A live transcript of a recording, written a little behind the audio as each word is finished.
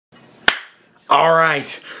All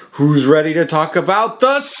right, who's ready to talk about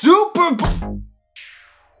the Super Bowl?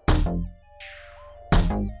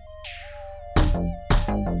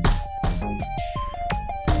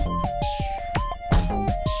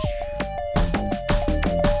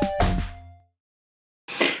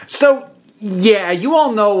 So, yeah, you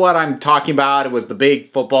all know what I'm talking about. It was the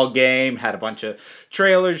big football game, had a bunch of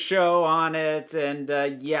trailers show on it, and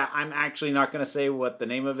yeah, I'm actually not going to say what the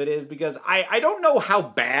name of it is because I don't know how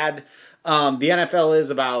bad the NFL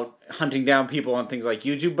is about hunting down people on things like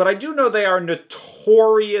YouTube, but I do know they are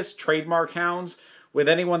notorious trademark hounds with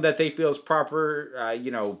anyone that they feel is proper,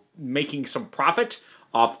 making some profit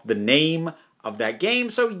off the name of that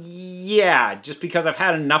game. So, yeah, just because I've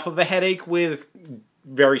had enough of a headache with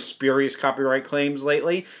very spurious copyright claims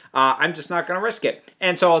lately, I'm just not going to risk it.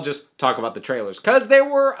 And so I'll just talk about the trailers, because there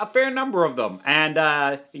were a fair number of them.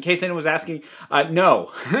 And in case anyone was asking,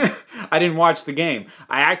 no, I didn't watch the game.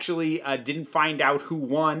 I actually didn't find out who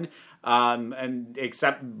won, and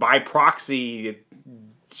except by proxy,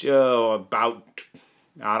 about,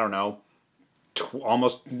 I don't know,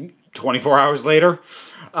 almost 24 hours later.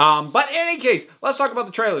 But in any case, let's talk about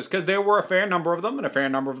the trailers, because there were a fair number of them, and a fair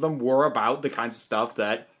number of them were about the kinds of stuff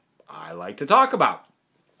that I like to talk about.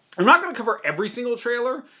 I'm not going to cover every single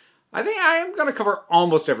trailer. I think I am going to cover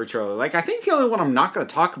almost every trailer. Like, I think the only one I'm not going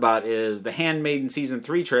to talk about is the Handmaiden Season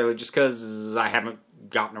 3 trailer, just because I haven't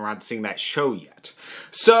gotten around to seeing that show yet.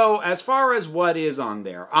 So, as far as what is on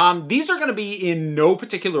there, these are going to be in no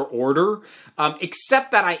particular order,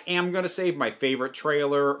 except that I am going to save my favorite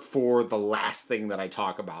trailer for the last thing that I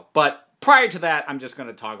talk about. But prior to that, I'm just going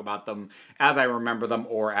to talk about them as I remember them,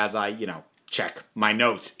 or as I, check my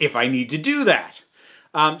notes if I need to do that.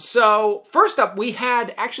 So, first up, we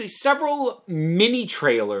had actually several mini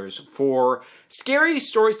trailers for Scary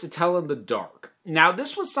Stories to Tell in the Dark. Now,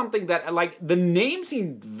 this was something that, the name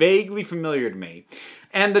seemed vaguely familiar to me,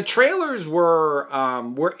 and the trailers were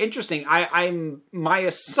interesting. My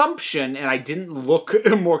assumption, and I didn't look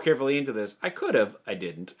more carefully into this, I could have, I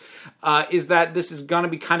didn't, is that this is going to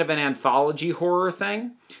be kind of an anthology horror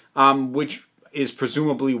thing, which is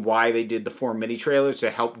presumably why they did the 4 mini trailers, to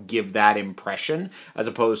help give that impression, as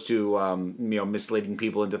opposed to misleading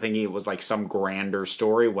people into thinking it was like some grander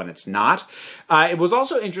story when it's not. It was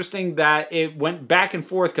also interesting that it went back and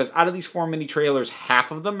forth, because out of these 4 mini trailers, half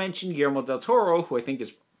of them mentioned Guillermo del Toro, who I think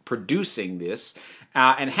is producing this,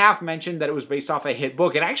 and half mentioned that it was based off a hit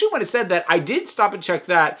book. And actually, when it said that, I did stop and check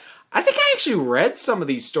that. I think I actually read some of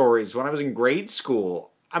these stories when I was in grade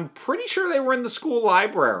school. I'm pretty sure they were in the school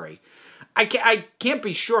library. I can't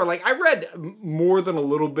be sure. I read more than a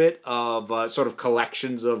little bit of sort of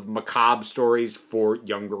collections of macabre stories for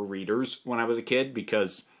younger readers when I was a kid,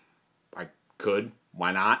 because I could.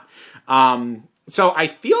 Why not? So I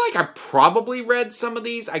feel like I probably read some of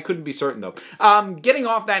these. I couldn't be certain, though. Getting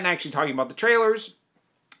off that and actually talking about the trailers,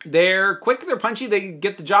 they're quick, they're punchy, they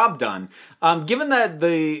get the job done. Given that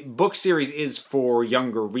the book series is for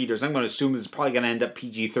younger readers, I'm going to assume this is probably going to end up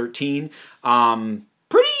PG-13.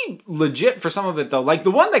 Pretty legit for some of it, though. Like,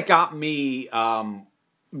 the one that got me,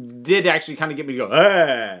 did actually kind of get me to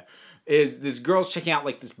go, is this girl's checking out,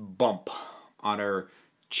 this bump on her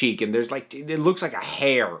cheek, and there's, it looks like a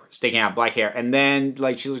hair sticking out, black hair, and then,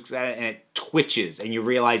 she looks at it, and it twitches, and you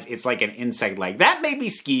realize it's like an insect leg. That made me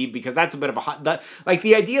skeeve, because that's a bit of a hot, the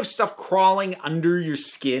idea of stuff crawling under your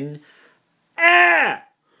skin, it's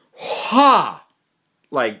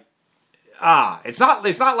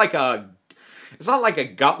not like a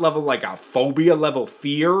gut level, like a phobia level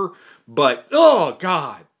fear, but, oh,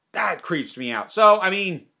 God, that creeps me out. So, I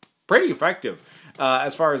mean, pretty effective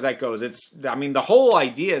as far as that goes. The whole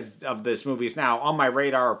idea of this movie is now on my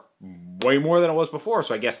radar way more than it was before,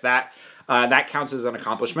 so I guess that counts as an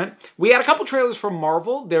accomplishment. We had a couple trailers from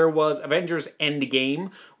Marvel. There was Avengers Endgame,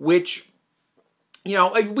 which,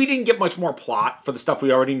 we didn't get much more plot for the stuff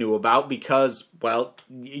we already knew about, because, well,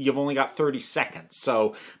 you've only got 30 seconds,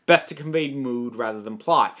 so best to convey mood rather than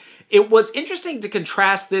plot. It was interesting to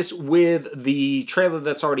contrast this with the trailer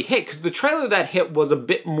that's already hit, because the trailer that hit was a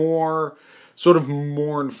bit more sort of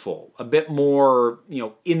mournful, a bit more,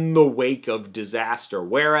 in the wake of disaster,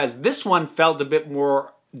 whereas this one felt a bit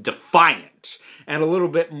more defiant, and a little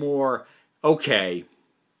bit more, okay,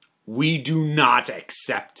 we do not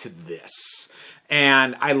accept this.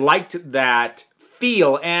 And I liked that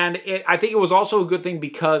feel, and I think it was also a good thing,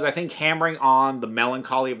 because I think hammering on the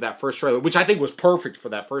melancholy of that first trailer, which I think was perfect for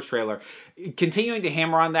that first trailer, continuing to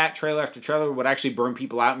hammer on that trailer after trailer would actually burn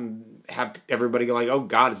people out and have everybody go oh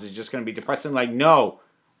God, is it just going to be depressing? No,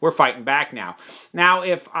 we're fighting back now. Now,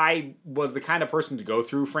 if I was the kind of person to go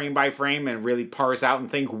through frame by frame and really parse out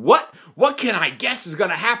and think, what can I guess is going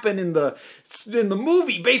to happen in the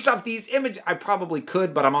movie based off these images, I probably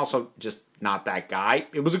could, but I'm also just not that guy.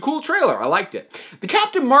 It was a cool trailer. I liked it. The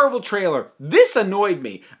Captain Marvel trailer, this annoyed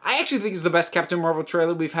me. I actually think it's the best Captain Marvel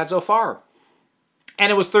trailer we've had so far.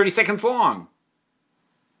 And it was 30 seconds long.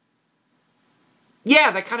 Yeah,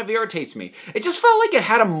 that kind of irritates me. It just felt like it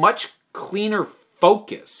had a much cleaner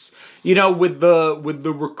focus, you know, with the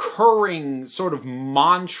recurring sort of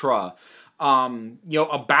mantra, you know,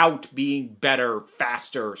 about being better,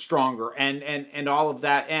 faster, stronger, and all of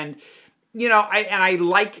that. And you know, I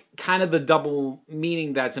like kind of the double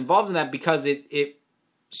meaning that's involved in that, because it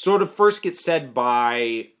sort of first gets said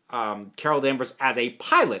by Carol Danvers as a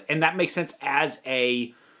pilot, and that makes sense as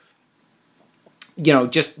a, you know,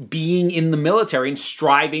 just being in the military and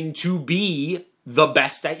striving to be the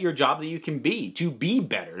best at your job that you can be, to be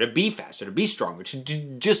better, to be faster, to be stronger, to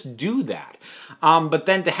just do that. But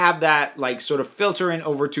then to have that like sort of filter in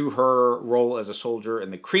over to her role as a soldier in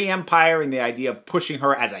the Kree Empire, and the idea of pushing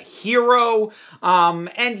her as a hero.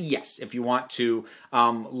 And yes, if you want to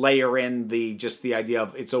layer in the idea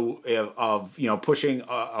of you know, pushing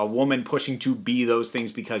a woman pushing to be those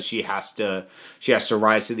things because she has to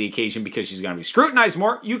rise to the occasion because she's going to be scrutinized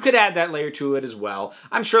more, you could add that layer to it as well.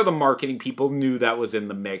 I'm sure the marketing people knew that was in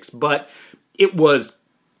the mix, but it was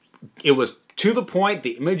to the point.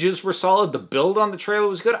 The images were solid. The build on the trailer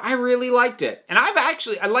was good. I really liked it. And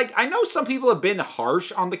I know some people have been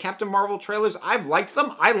harsh on the Captain Marvel trailers. I've liked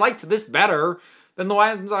them. I liked this better than the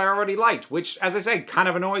ones I already liked, which, as I said, kind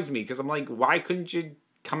of annoys me, because I'm like, why couldn't you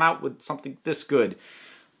come out with something this good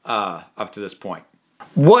up to this point?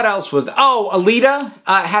 What else was Alita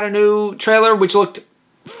had a new trailer, which looked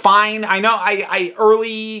fine. I know I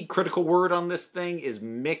early critical word on this thing is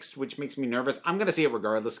mixed, which makes me nervous. I'm going to see it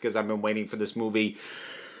regardless, because I've been waiting for this movie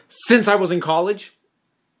since I was in college.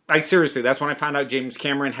 Like, seriously, that's when I found out James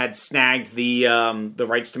Cameron had snagged the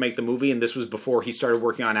rights to make the movie, and this was before he started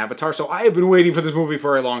working on Avatar. So I have been waiting for this movie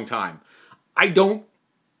for a long time. I don't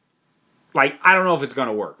know if it's going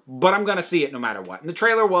to work, but I'm going to see it no matter what. And the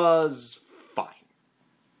trailer was fine.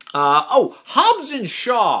 Hobbs and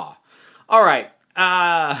Shaw. All right.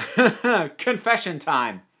 Confession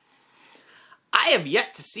time. I have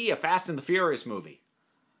yet to see a Fast and the Furious movie.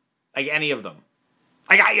 Like, any of them.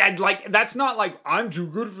 Like, that's not like I'm too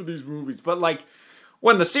good for these movies, but like,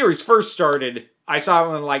 when the series first started, I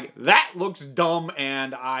saw it and like, that looks dumb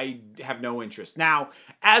and I have no interest. Now,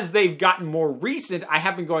 as they've gotten more recent, I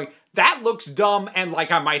have been going, that looks dumb, and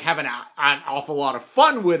like I might have an awful lot of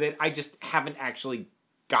fun with it. I just haven't actually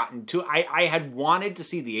gotten to. I had wanted to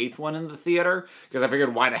see the 8th one in the theater, because I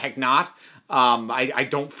figured, why the heck not? I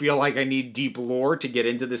don't feel like I need deep lore to get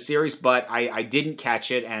into the series, but I didn't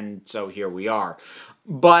catch it, and so here we are.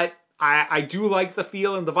 But I do like the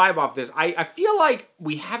feel and the vibe off this. I feel like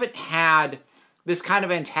we haven't had this kind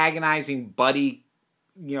of antagonizing buddy,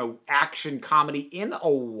 you know, action comedy in a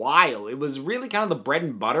while. It was really kind of the bread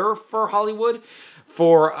and butter for Hollywood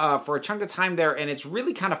for a chunk of time there, and it's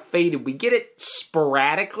really kind of faded. We get it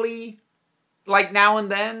sporadically, like now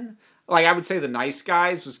and then. Like, I would say The Nice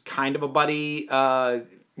Guys was kind of a buddy, you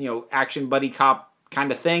know, action buddy cop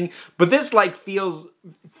kind of thing. But this, like, feels...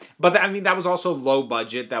 But, I mean, that was also low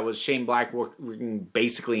budget. That was Shane Black working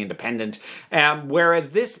basically independent. Whereas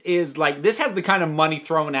this is, like... This has the kind of money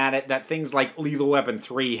thrown at it that things like Lethal Weapon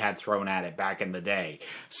 3 had thrown at it back in the day.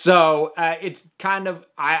 So, it's kind of...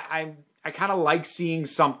 I kind of like seeing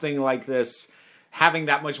something like this having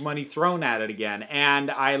that much money thrown at it again.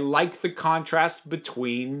 And I like the contrast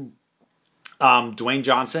between Dwayne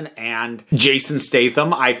Johnson and Jason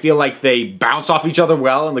Statham. I feel like they bounce off each other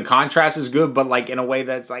well, and the contrast is good, but like in a way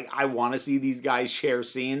that's like, I want to see these guys share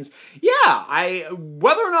scenes. Yeah,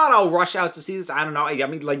 whether or not I'll rush out to see this, I don't know. I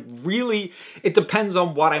mean, like, really, it depends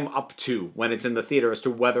on what I'm up to when it's in the theater as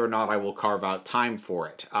to whether or not I will carve out time for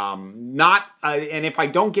it. And if I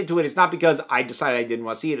don't get to it, it's not because I decided I didn't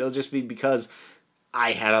want to see it. It'll just be because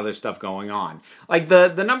I had other stuff going on. Like, the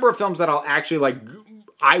number of films that I'll actually, like,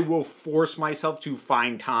 I will force myself to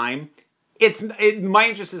find time. My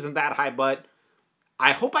interest isn't that high, but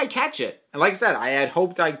I hope I catch it. And like I said, I had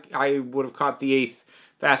hoped I would have caught the 8th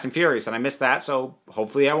Fast and Furious, and I missed that, so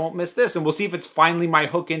hopefully I won't miss this, and we'll see if it's finally my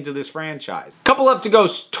hook into this franchise. Couple left to go.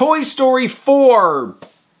 Toy Story 4.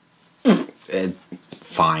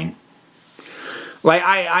 Fine.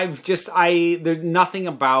 Like, there's nothing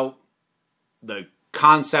about the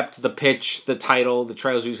concept, the pitch, the title, the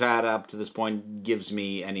trailers we've had up to this point gives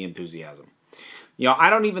me any enthusiasm. You know, I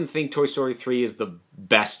don't even think Toy Story 3 is the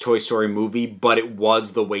best Toy Story movie, but it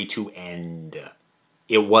was the way to end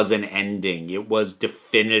it was an ending. It was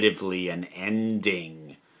definitively an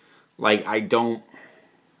ending. Like,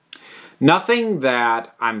 nothing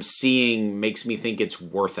that I'm seeing makes me think it's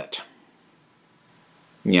worth it.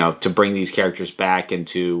 You know, to bring these characters back and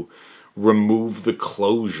to remove the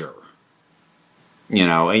closure. You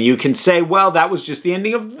know, and you can say, well, that was just the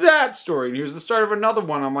ending of that story, and here's the start of another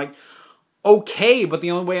one. I'm like, okay, but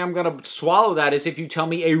the only way I'm going to swallow that is if you tell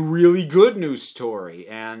me a really good news story.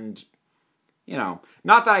 And, you know,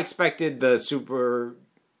 not that I expected the Super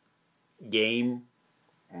Game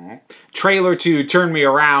trailer to turn me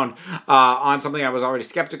around on something I was already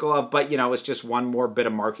skeptical of, but, you know, it's just one more bit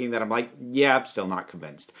of marketing that I'm like, yeah, I'm still not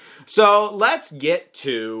convinced. So let's get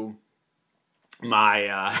to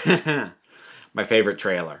my my favorite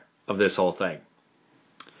trailer of this whole thing.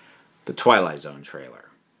 The Twilight Zone trailer.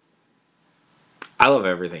 I love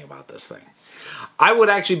everything about this thing. I would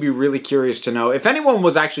actually be really curious to know if anyone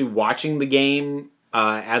was actually watching the game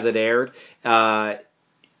as it aired.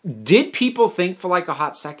 Did people think for like a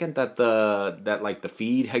hot second that the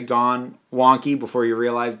feed had gone wonky before you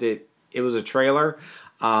realized it was a trailer?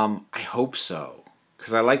 I hope so,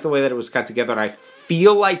 because I like the way that it was cut together, and I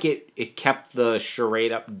feel like it kept the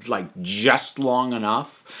charade up like just long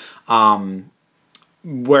enough.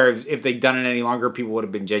 Where if they'd done it any longer, people would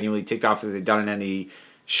have been genuinely ticked off. If they'd done it any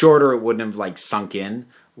shorter, it wouldn't have like sunk in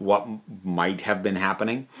what might have been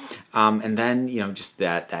happening. And then, you know, just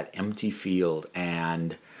that empty field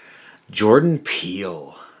and Jordan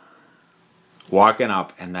Peele walking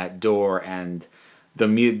up and that door and the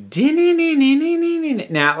music.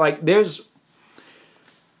 Now, like,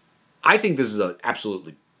 I think this is an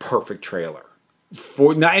absolutely perfect trailer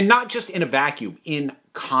and not just in a vacuum, in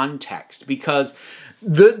context, because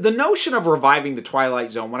the notion of reviving the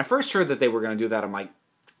Twilight Zone, when I first heard that they were going to do that, I'm like,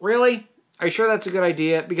 really? Are you sure that's a good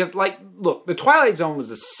idea? Because, like, look, the Twilight Zone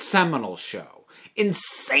was a seminal show.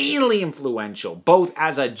 Insanely influential, both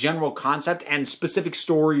as a general concept and specific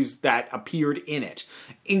stories that appeared in it.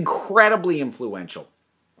 Incredibly influential.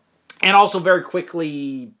 And also very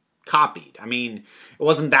quickly copied. I mean, it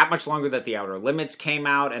wasn't that much longer that The Outer Limits came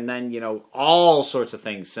out, and then, you know, all sorts of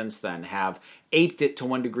things since then have aped it to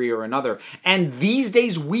one degree or another. And these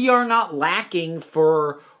days, we are not lacking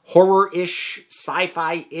for horror-ish,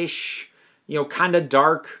 sci-fi-ish, you know, kind of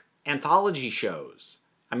dark anthology shows.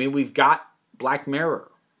 I mean, we've got Black Mirror.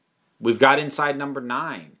 We've got Inside Number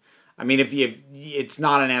 9. I mean, it's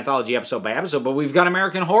not an anthology episode by episode, but we've got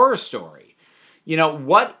American Horror Story. You know,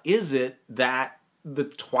 what is it that the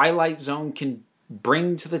Twilight Zone can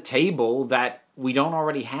bring to the table that we don't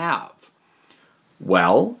already have?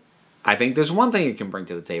 Well, I think there's one thing it can bring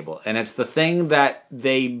to the table, and it's the thing that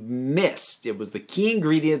they missed. It was the key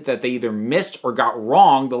ingredient that they either missed or got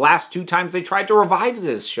wrong the last 2 times they tried to revive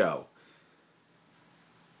this show.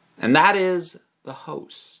 And that is the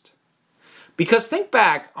host. Because think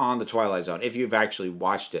back on the Twilight Zone, if you've actually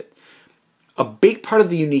watched it. A big part of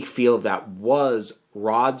the unique feel of that was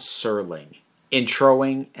Rod Serling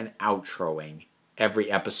introing and outroing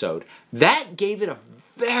every episode. That gave it a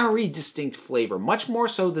very distinct flavor, much more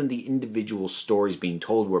so than the individual stories being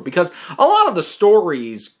told were. Because a lot of the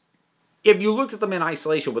stories, if you looked at them in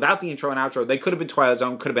isolation without the intro and outro, they could have been Twilight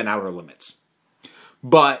Zone, could have been Outer Limits.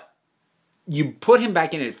 But you put him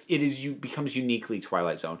back in it, becomes uniquely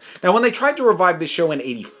Twilight Zone. Now, when they tried to revive this show in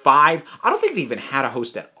 '85, I don't think they even had a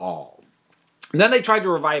host at all. And then they tried to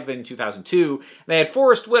revive it in 2002. They had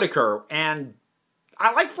Forrest Whitaker, and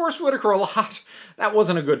I like Forrest Whitaker a lot. That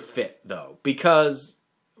wasn't a good fit, though, because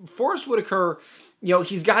Forrest Whitaker, you know,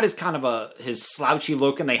 he's got his kind of his slouchy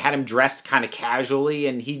look, and they had him dressed kind of casually,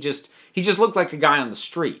 and he just looked like a guy on the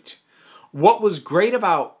street. What was great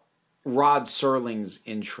about Rod Serling's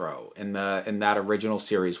intro in that original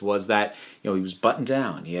series was that, you know, he was buttoned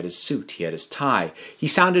down, he had his suit, he had his tie. He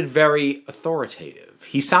sounded very authoritative.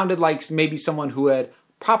 He sounded like maybe someone who had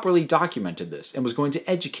properly documented this and was going to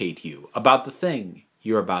educate you about the thing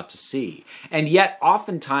you're about to see. And yet,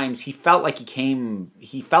 oftentimes, he felt like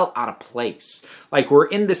he felt out of place. Like, we're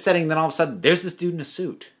in this setting, then all of a sudden, there's this dude in a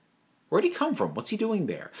suit. Where'd he come from? What's he doing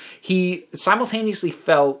there? He simultaneously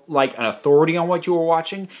felt like an authority on what you were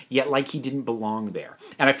watching, yet like he didn't belong there.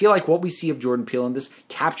 And I feel like what we see of Jordan Peele in this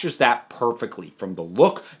captures that perfectly, from the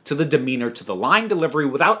look to the demeanor to the line delivery,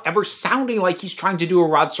 without ever sounding like he's trying to do a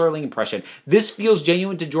Rod Serling impression. This feels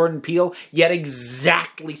genuine to Jordan Peele, yet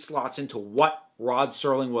exactly slots into what Rod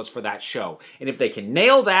Serling was for that show. And if they can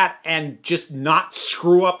nail that and just not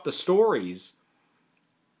screw up the stories,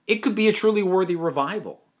 it could be a truly worthy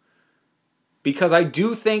revival. Because I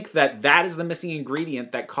do think that is the missing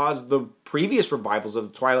ingredient that caused the previous revivals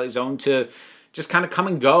of the Twilight Zone to just kind of come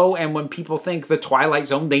and go, and when people think The Twilight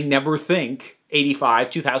Zone, they never think 85,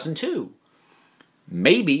 2002.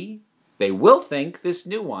 Maybe they will think this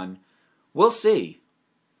new one. We'll see.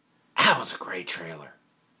 That was a great trailer.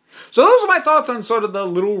 So those are my thoughts on sort of the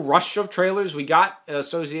little rush of trailers we got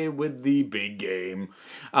associated with the big game,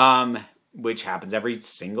 which happens every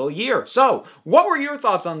single year. So what were your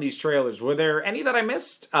thoughts on these trailers? Were there any that I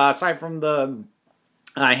missed, aside from the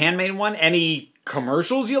Handmaiden one? Any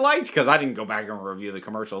commercials you liked? Because I didn't go back and review the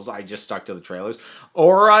commercials. I just stuck to the trailers.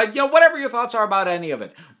 Or, whatever your thoughts are about any of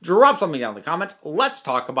it. Drop something down in the comments. Let's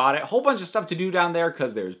talk about it. A whole bunch of stuff to do down there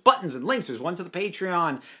because there's buttons and links. There's one to the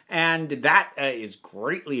Patreon, and that is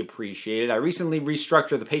greatly appreciated. I recently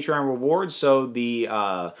restructured the Patreon rewards, so the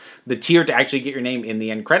tier to actually get your name in the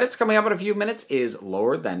end credits coming up in a few minutes is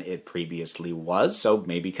lower than it previously was, so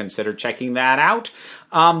maybe consider checking that out.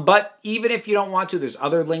 But even if you don't want to, there's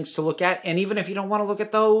other links to look at, and even if you don't want to look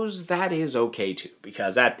at those, that is okay too,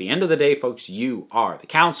 because at the end of the day, folks, you are the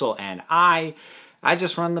council, and I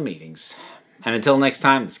just run the meetings. And until next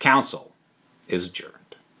time, this council is adjourned.